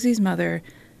that Josie's mother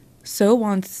so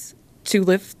wants to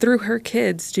live through her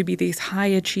kids to be these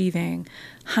high-achieving,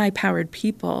 high-powered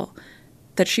people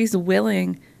that she's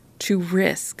willing to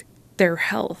risk their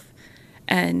health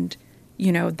and,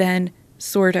 then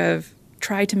sort of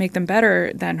try to make them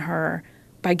better than her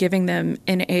by giving them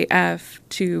an AF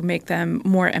to make them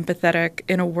more empathetic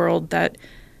in a world that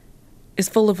is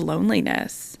full of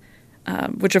loneliness,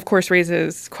 which of course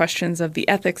raises questions of the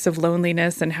ethics of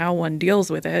loneliness and how one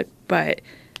deals with it. But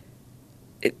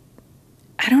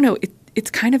I don't know,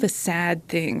 it's kind of a sad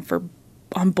thing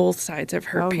on both sides of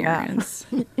her parents.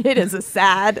 Yeah. It is a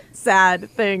sad, sad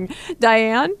thing.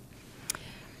 Diane?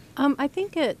 I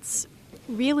think it's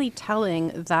really telling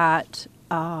that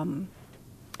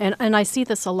and I see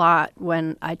this a lot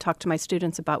when I talk to my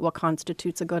students about what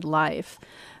constitutes a good life.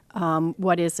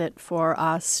 What is it for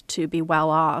us to be well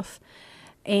off?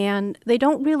 And they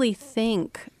don't really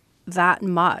think that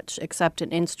much except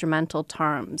in instrumental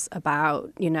terms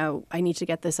about, I need to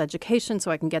get this education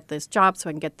so I can get this job, so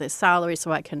I can get this salary,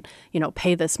 so I can,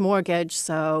 pay this mortgage,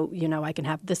 so, I can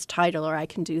have this title or I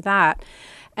can do that.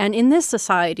 And in this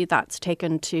society, that's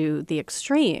taken to the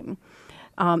extreme.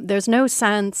 There's no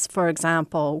sense, for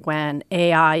example, when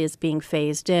AI is being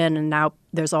phased in and now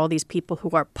there's all these people who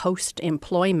are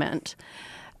post-employment.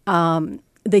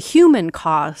 The human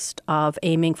cost of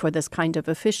aiming for this kind of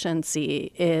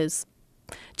efficiency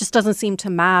just doesn't seem to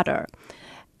matter.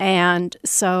 And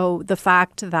so the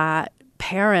fact that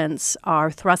parents are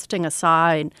thrusting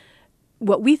aside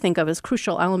what we think of as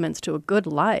crucial elements to a good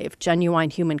life,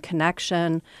 genuine human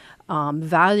connection,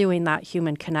 valuing that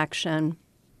human connection,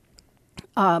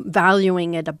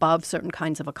 valuing it above certain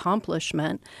kinds of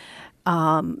accomplishment,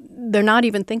 they're not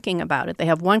even thinking about it. They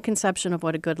have one conception of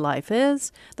what a good life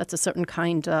is. That's a certain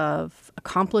kind of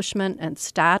accomplishment and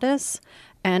status,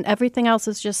 and everything else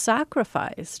is just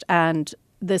sacrificed. And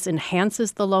this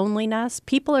enhances the loneliness.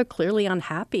 People are clearly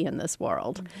unhappy in this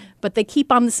world, but they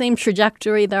keep on the same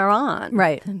trajectory they're on.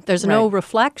 Right. There's no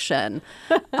reflection.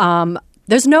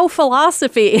 There's no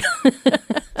philosophy.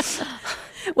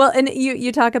 Well, and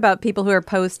you talk about people who are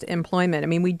post-employment. I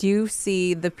mean, we do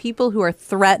see the people who are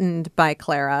threatened by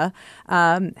Klara.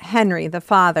 Henry, the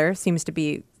father, seems to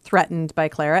be threatened by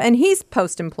Klara, and he's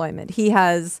post-employment. He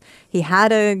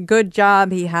had a good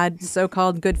job. He had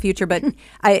so-called good future, but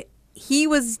he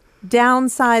was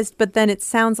downsized, but then it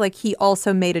sounds like he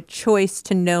also made a choice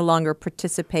to no longer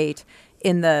participate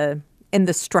in the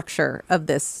structure of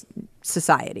this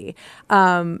society.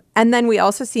 And then we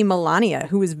also see Melania,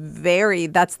 who is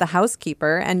that's the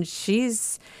housekeeper, and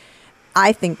she's,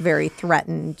 I think, very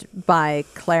threatened by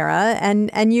Klara.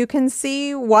 And you can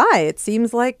see why. It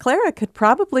seems like Klara could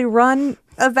probably run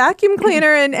a vacuum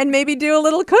cleaner and maybe do a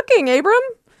little cooking. Abram?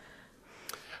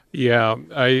 Yeah,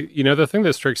 the thing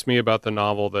that strikes me about the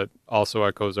novel that also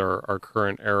echoes our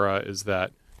current era is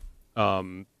that,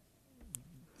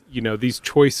 these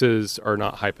choices are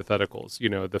not hypotheticals.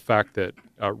 The fact that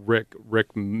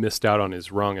Rick missed out on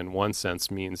his rung in one sense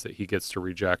means that he gets to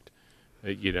reject,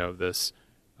 this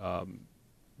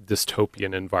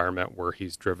dystopian environment where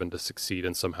he's driven to succeed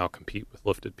and somehow compete with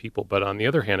lifted people. But on the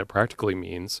other hand, it practically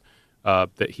means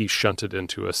that he's shunted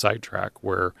into a sidetrack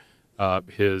where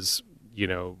his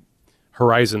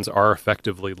horizons are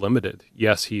effectively limited.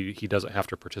 Yes, he doesn't have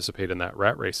to participate in that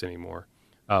rat race anymore,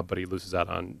 but he loses out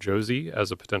on Josie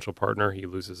as a potential partner. He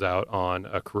loses out on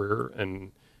a career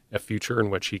and a future in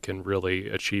which he can really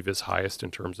achieve his highest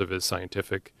in terms of his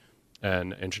scientific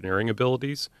and engineering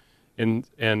abilities. And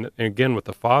again, with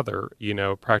the father,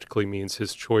 practically means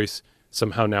his choice.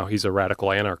 Somehow now he's a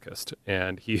radical anarchist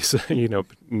and he's,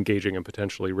 engaging in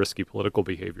potentially risky political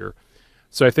behavior.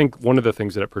 So I think one of the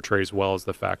things that it portrays well is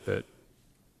the fact that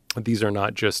these are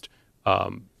not just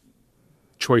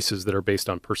choices that are based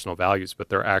on personal values, but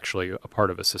they're actually a part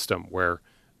of a system where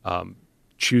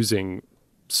choosing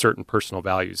certain personal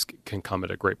values can come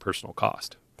at a great personal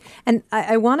cost. And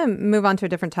I want to move on to a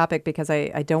different topic because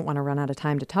I don't want to run out of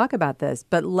time to talk about this.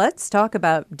 But let's talk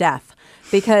about death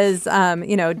because,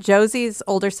 Josie's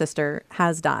older sister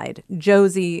has died.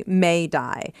 Josie may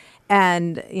die.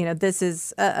 And, this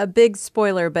is a big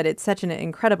spoiler, but it's such an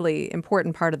incredibly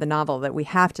important part of the novel that we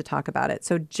have to talk about it.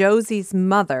 So Josie's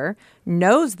mother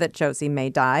knows that Josie may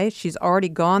die. She's already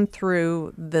gone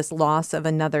through this loss of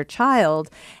another child.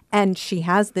 And she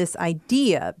has this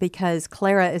idea because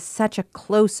Klara is such a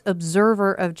close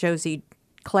observer of Josie.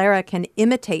 Klara can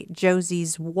imitate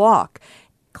Josie's walk.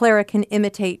 Klara can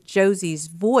imitate Josie's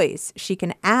voice. She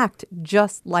can act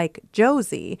just like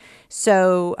Josie.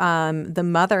 So the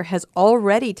mother has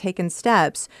already taken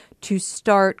steps to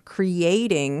start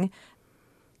creating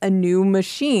a new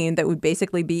machine that would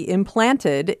basically be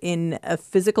implanted in a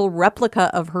physical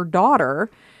replica of her daughter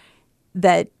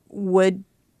that would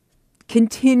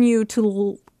continue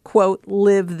to, quote,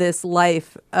 live this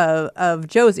life of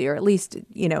Josie, or at least,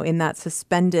 in that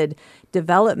suspended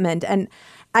development. And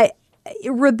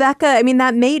Rebecca,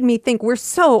 that made me think we're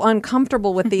so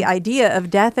uncomfortable with the idea of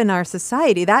death in our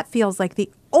society. That feels like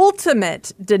the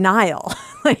ultimate denial,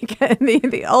 like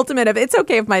the ultimate of it's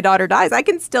okay if my daughter dies. I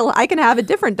can have a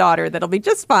different daughter that'll be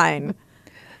just fine.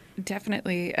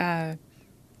 Definitely.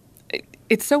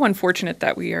 It's so unfortunate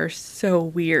that we are so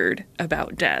weird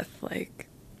about death. Like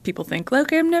people think,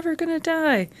 look, I'm never going to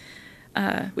die,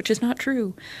 which is not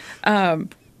true.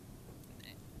 And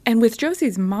with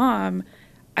Josie's mom,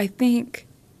 I think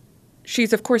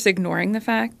she's, of course, ignoring the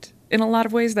fact in a lot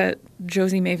of ways that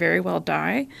Josie may very well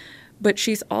die, but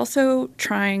she's also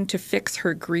trying to fix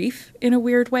her grief in a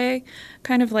weird way,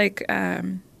 kind of like,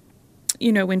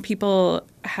 when people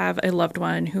have a loved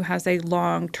one who has a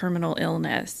long terminal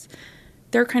illness,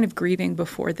 they're kind of grieving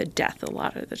before the death a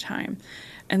lot of the time.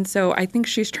 And so I think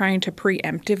she's trying to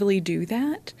preemptively do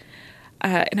that.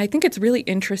 And I think it's really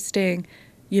interesting,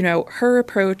 her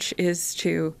approach is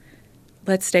to,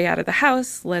 let's stay out of the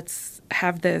house. Let's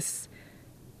have this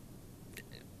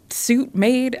suit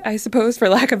made, I suppose, for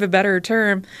lack of a better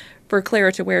term, for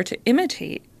Klara to wear to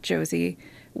imitate Josie.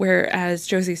 Whereas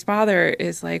Josie's father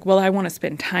is like, well, I want to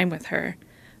spend time with her.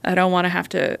 I don't want to have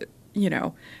to,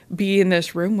 be in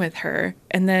this room with her.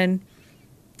 And then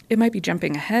it might be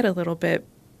jumping ahead a little bit,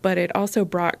 but it also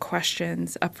brought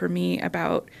questions up for me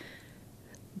about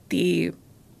the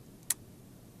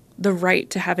right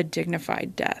to have a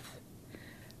dignified death.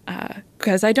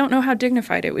 Because I don't know how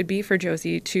dignified it would be for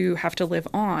Josie to have to live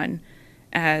on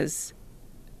as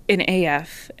an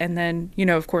AF and then,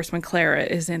 of course, when Klara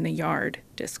is in the yard,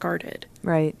 discarded.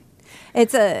 Right.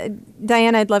 It's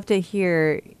Diana, I'd love to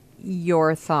hear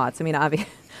your thoughts.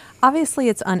 Obviously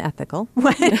it's unethical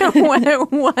what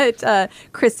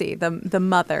Chrissy, the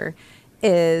mother,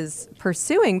 is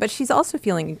pursuing, but she's also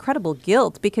feeling incredible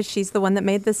guilt because she's the one that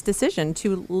made this decision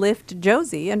to lift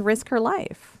Josie and risk her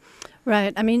life.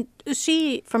 Right.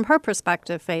 She, from her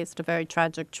perspective, faced a very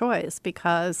tragic choice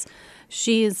because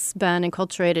she's been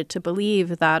enculturated to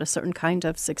believe that a certain kind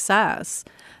of success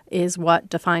is what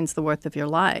defines the worth of your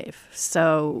life.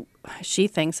 So she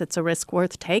thinks it's a risk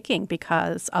worth taking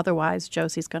because otherwise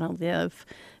Josie's going to live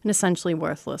an essentially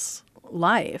worthless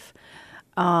life.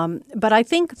 But I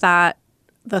think that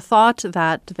the thought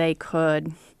that they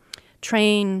could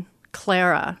train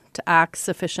Klara to act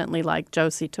sufficiently like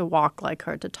Josie, to walk like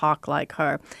her, to talk like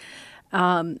her,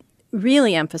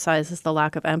 really emphasizes the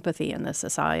lack of empathy in this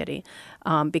society.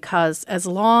 Because as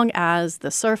long as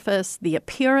the surface, the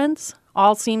appearance,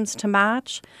 all seems to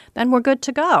match, then we're good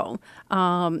to go.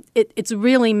 It's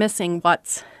really missing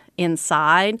what's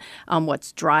inside,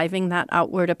 what's driving that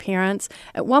outward appearance.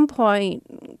 At one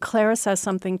point, Klara says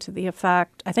something to the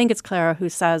effect, I think it's Klara who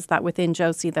says that within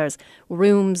Josie there's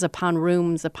rooms upon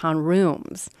rooms upon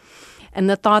rooms. And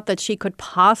the thought that she could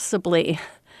possibly,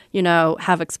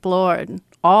 have explored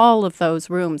all of those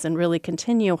rooms and really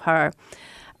continue her,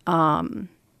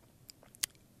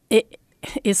 it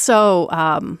is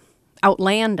so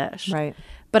outlandish. Right.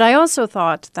 But I also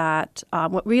thought that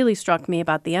what really struck me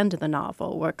about the end of the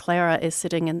novel, where Klara is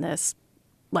sitting in this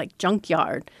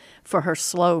junkyard for her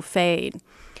slow fade,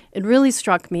 it really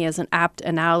struck me as an apt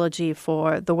analogy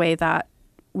for the way that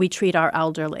we treat our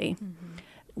elderly. Mm-hmm.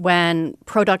 When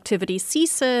productivity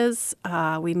ceases,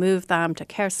 we move them to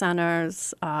care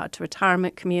centers, to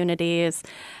retirement communities,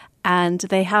 and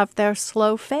they have their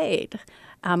slow fade.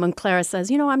 And Klara says,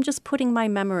 I'm just putting my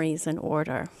memories in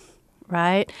order,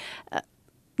 right?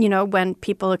 When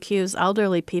people accuse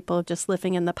elderly people of just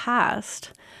living in the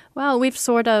past, well, we've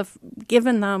sort of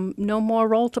given them no more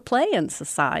role to play in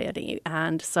society.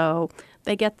 And so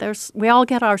we all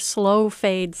get our slow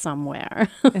fade somewhere.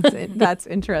 That's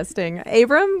interesting.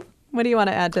 Abram, What do you want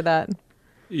to add to that?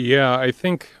 Yeah, I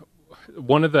think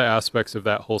one of the aspects of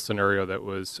that whole scenario that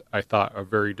was, I thought, a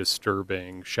very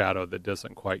disturbing shadow that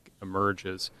doesn't quite emerge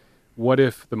is, what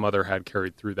if the mother had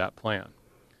carried through that plan?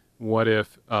 What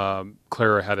if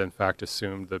Klara had in fact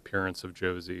assumed the appearance of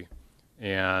Josie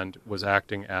and was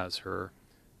acting as her?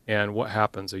 And what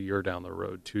happens a year down the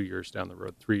road, 2 years down the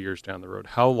road, 3 years down the road?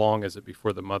 How long is it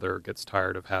before the mother gets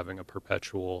tired of having a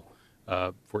perpetual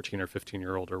 14 or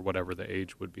 15-year-old or whatever the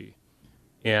age would be?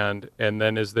 And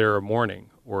then is there a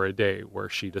morning or a day where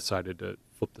she decided to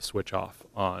flip the switch off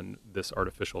on this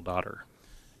artificial daughter?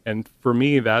 And for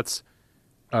me, that's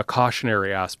a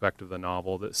cautionary aspect of the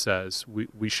novel that says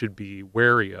we should be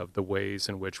wary of the ways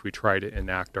in which we try to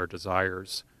enact our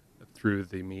desires through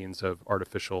the means of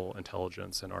artificial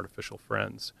intelligence and artificial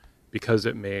friends, because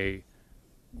it may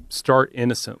start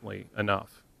innocently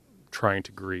enough, trying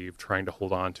to grieve, trying to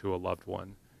hold on to a loved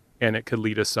one, and it could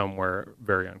lead us somewhere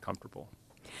very uncomfortable.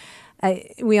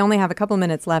 We only have a couple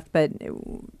minutes left, but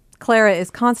Klara is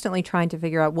constantly trying to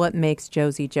figure out what makes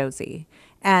Josie Josie.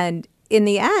 And in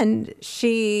the end,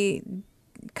 she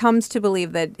comes to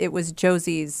believe that it was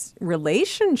Josie's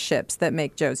relationships that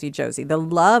make Josie Josie. The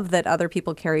love that other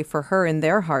people carry for her in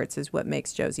their hearts is what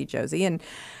makes Josie Josie. And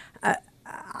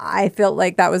I felt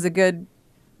like that was a good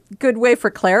way for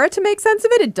Klara to make sense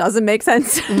of it. It doesn't make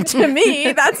sense to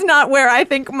me. That's not where I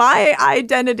think my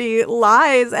identity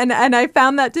lies. And I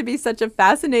found that to be such a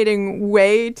fascinating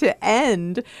way to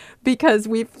end, because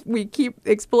we keep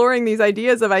exploring these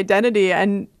ideas of identity,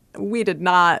 and we did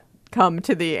not come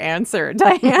to the answer,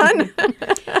 Diane.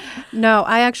 No,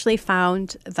 I actually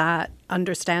found that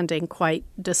understanding quite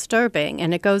disturbing.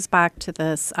 And it goes back to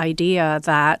this idea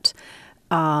that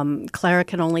Klara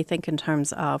can only think in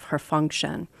terms of her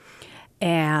function.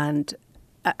 And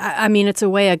I mean, it's a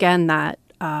way, again, that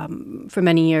for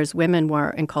many years women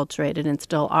were enculturated and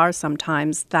still are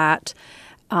sometimes, that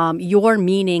your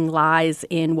meaning lies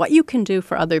in what you can do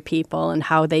for other people and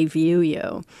how they view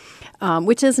you,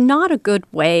 which is not a good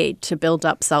way to build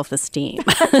up self-esteem.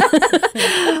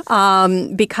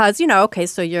 Because, okay,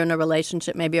 so you're in a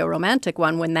relationship, maybe a romantic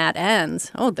one. When that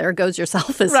ends, there goes your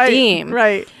self-esteem.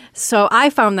 Right. So I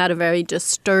found that a very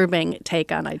disturbing take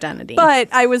on identity. But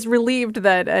I was relieved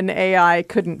that an AI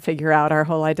couldn't figure out our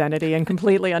whole identity and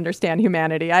completely understand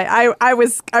humanity. I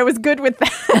was good with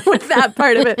that, with that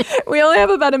part of it. We only have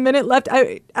about a minute left.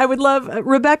 I would love,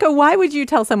 Rebecca, why would you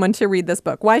tell someone to read this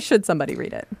book? Why should somebody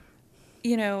read it?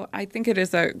 I think it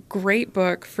is a great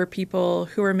book for people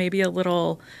who are maybe a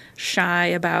little shy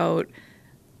about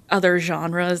other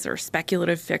genres or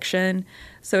speculative fiction.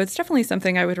 So it's definitely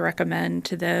something I would recommend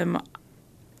to them,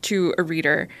 to a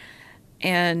reader.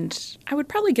 And I would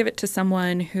probably give it to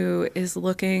someone who is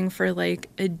looking for like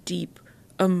a deep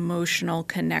emotional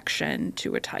connection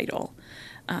to a title.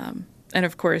 And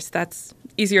of course, that's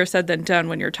easier said than done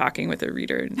when you're talking with a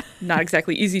reader. Not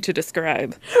exactly easy to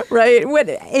describe. Right.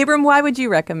 Abram, why would you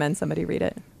recommend somebody read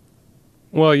it?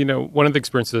 Well, one of the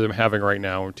experiences I'm having right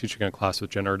now, we're teaching a class with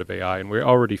generative AI, and we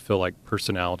already feel like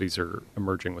personalities are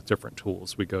emerging with different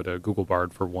tools. We go to Google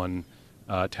Bard for one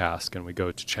task, and we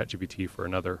go to ChatGPT for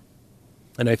another.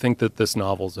 And I think that this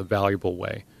novel is a valuable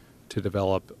way to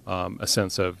develop a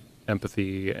sense of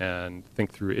empathy and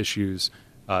think through issues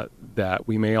that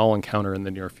we may all encounter in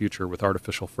the near future with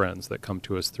artificial friends that come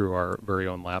to us through our very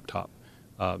own laptop.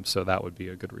 So that would be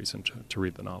a good reason to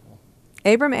read the novel.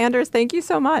 Abram Anders, thank you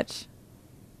so much.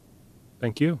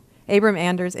 Thank you. Abram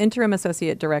Anders, Interim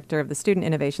Associate Director of the Student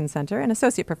Innovation Center and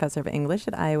Associate Professor of English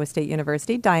at Iowa State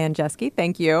University. Diane Jeske,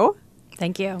 thank you.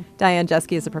 Thank you. Diane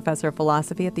Jeske is a professor of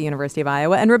philosophy at the University of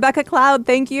Iowa. And Rebecca Cloud,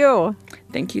 thank you.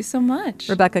 Thank you so much.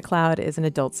 Rebecca Cloud is an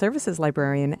adult services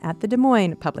librarian at the Des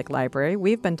Moines Public Library.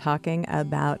 We've been talking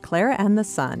about Klara and the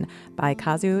Sun by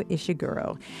Kazuo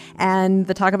Ishiguro. And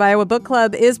the Talk of Iowa Book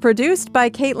Club is produced by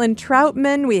Caitlin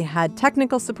Troutman. We had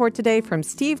technical support today from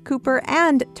Steve Cooper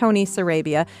and Tony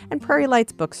Sarabia. And Prairie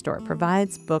Lights Bookstore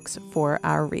provides books for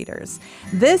our readers.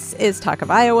 This is Talk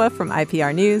of Iowa from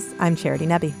IPR News. I'm Charity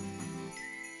Nebbe.